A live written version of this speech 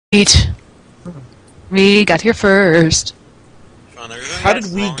We got here first. How did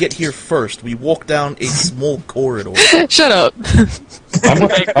we get here first? We walked down a small corridor. Shut up.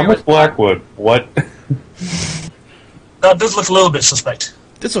 I'm with Blackwood. What? That does look a little bit suspect.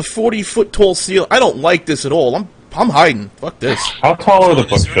 This is a 40-foot tall ceiling. I don't like this at all. I'm hiding. Fuck this. How tall are the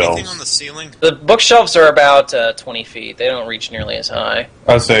Is there anything bookshelves? on the ceiling? The bookshelves are about 20 feet. They don't reach nearly as high.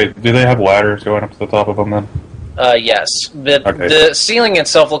 I would say, do they have ladders going up to the top of them then? Yes. The Okay. ceiling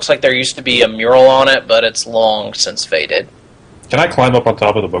itself looks like there used to be a mural on it, but it's long since faded. Can I climb up on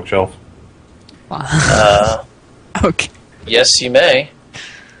top of the bookshelf? Wow. Okay. Yes, you may.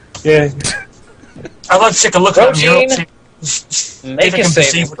 Yeah. I'd like to take a look at the mural. Protein, See make if I a can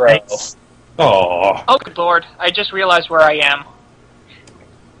saving perceive what throw. it is. Aww. Oh, good lord. I just realized where I am.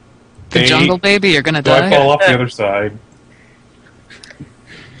 The jungle baby, you're gonna Do I die. fall off the other side?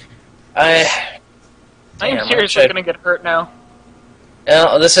 I Damn, am seriously I going to get hurt now.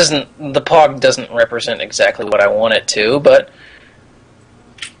 Well, this isn't... The pog doesn't represent exactly what I want it to, but...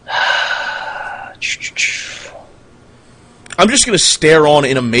 I'm just gonna stare on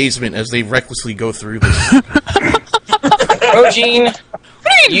in amazement as they recklessly go through this. Rogine,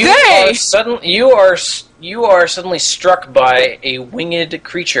 you are suddenly struck by a winged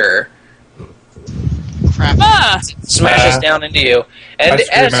creature. Crap. Smashes down into you, and I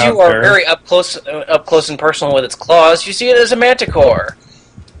scream as out you are there. very up close and personal with its claws, you see it as a manticore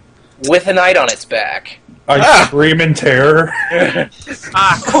with a knight on its back. I scream in terror.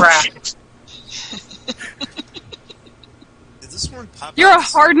 Ah, crap. Did this one pop You're out? a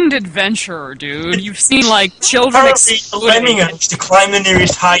hardened adventurer, dude. You've seen, like, children Apparently, the lemming exploding. is to climb the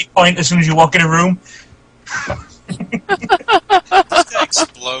nearest high point as soon as you walk in a room. Does that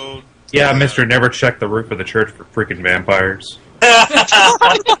explode? Yeah, mister, never check the roof of the church for freaking vampires.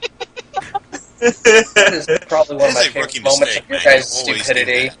 This is probably one of my That is a favorite rookie moments mistake, of your man. guys' You always do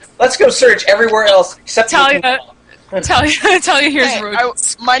stupidity. that. Let's go search everywhere else except Talia, here's Hey,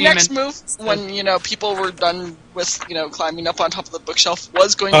 Rose. my next move, when people were done with climbing up on top of the bookshelf,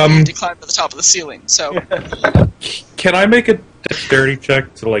 was going to be to climb to the top of the ceiling. So Can I make a dexterity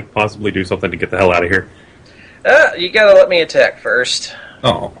check to, like, possibly do something to get the hell out of here? You gotta let me attack first.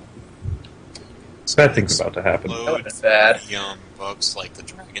 Oh. Bad thing's about to happen. That would've been bad. Young bugs like the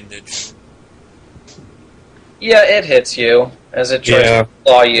dragon did. Yeah, it hits you as it tries Yeah. to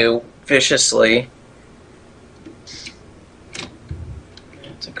claw you viciously.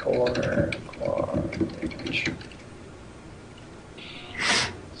 It's a core claw.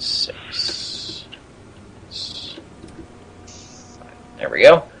 6. There we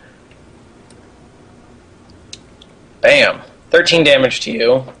go. Bam. 13 damage to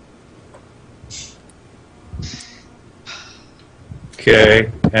you.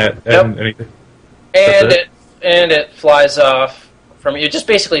 Okay. And anything? And That's it flies off from you. It just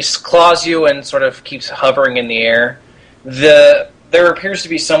basically claws you and sort of keeps hovering in the air. There appears to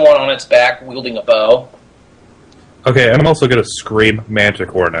be someone on its back wielding a bow. Okay, I'm also gonna scream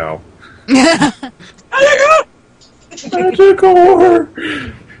Manticore now. Manticore!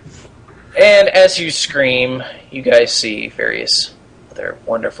 And as you scream, you guys see various other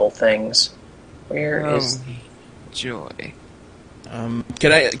wonderful things. Where is? Joy.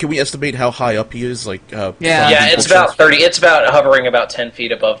 Can we estimate how high up he is? Like, Yeah. Yeah, it's about 30. It's about hovering about 10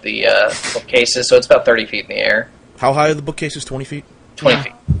 feet above the bookcases, so it's about 30 feet in the air. How high are the bookcases? 20 feet? 20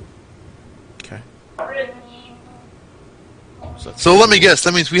 feet. Okay. So let me guess,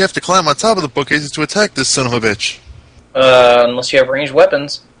 that means we have to climb on top of the bookcases to attack this son of a bitch. Unless you have ranged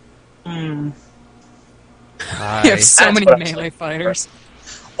weapons. You have so That's many what I'm melee saying. fighters.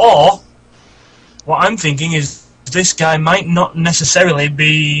 Or, what I'm thinking is, this guy might not necessarily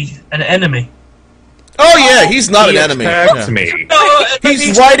be an enemy. Oh yeah, he's not He an enemy. attacked Yeah. me. No,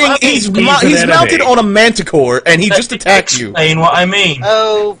 He's riding. He's an mounted enemy. on a manticore, and he just attacked you. Explain what I mean.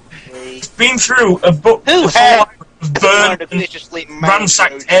 Oh, He's been through a book Who of had burned and viciously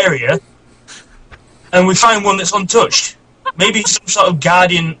ransacked area, and we find one that's untouched. Maybe some sort of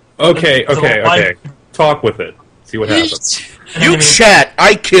guardian. Okay, of the okay, life- okay. Talk with it. See what happens. an You enemy. chat,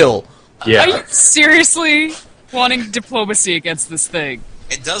 I kill. Are Yeah. you seriously wanting diplomacy against this thing?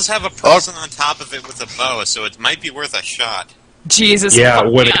 It does have a person on top of it with a bow, so it might be worth a shot. Jesus. Yeah,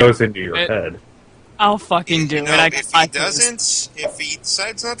 fuck when yeah. it goes into your It- head. I'll fucking do You it. know, I got if he five doesn't, if he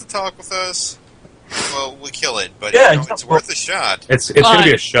decides not to talk with us, well, we kill it. But Yeah, you know, it's worth a shot. It's gonna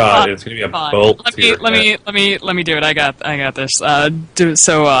be a shot. Fine, It's gonna be a fine. bolt. Let to your head. me do it. I got this.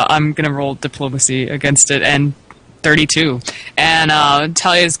 I'm gonna roll diplomacy against it, and 32. And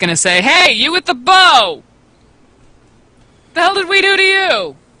Talia's gonna say, "Hey, you with the bow! The hell did we do to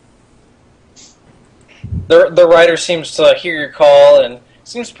you?" The rider seems to hear your call and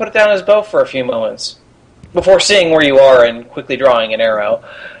seems to put it down his bow for a few moments before seeing where you are and quickly drawing an arrow.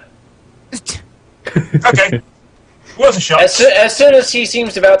 Okay. Worth a shot. As soon as he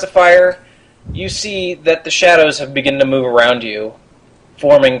seems about to fire, you see that the shadows have begun to move around you,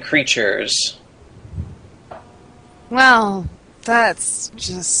 forming creatures. Well, that's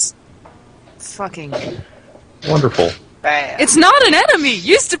just fucking... Wonderful. Bam. It's not an enemy!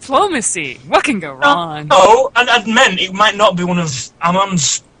 Use diplomacy! What can go wrong? No, and meant it might not be one of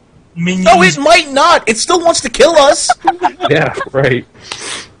Amon's minions. No, it might not! It still wants to kill us! Yeah, right.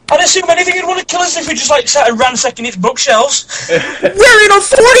 I'd assume anything would want to kill us if we just like started ransacking its bookshelves. We're in a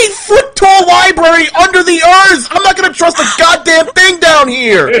 40-foot tall library under the earth! I'm not gonna trust a goddamn thing down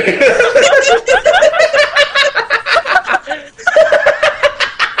here!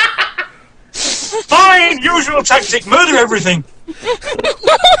 Fine, usual tactic, murder everything.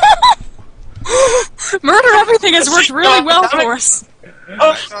 Murder everything has worked really well for us.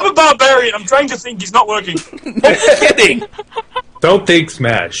 I'm a barbarian, I'm trying to think, it's not working. No kidding! Don't think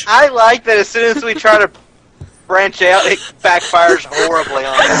smash. I like that as soon as we try to branch out, it backfires horribly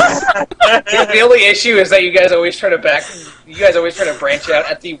on us. The only issue is that you guys always try to branch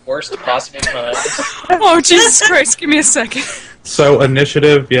out at the worst possible times. Oh, Jesus Christ, give me a second. So,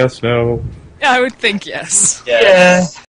 initiative, yes, no? I would think yes. Yeah. Yeah.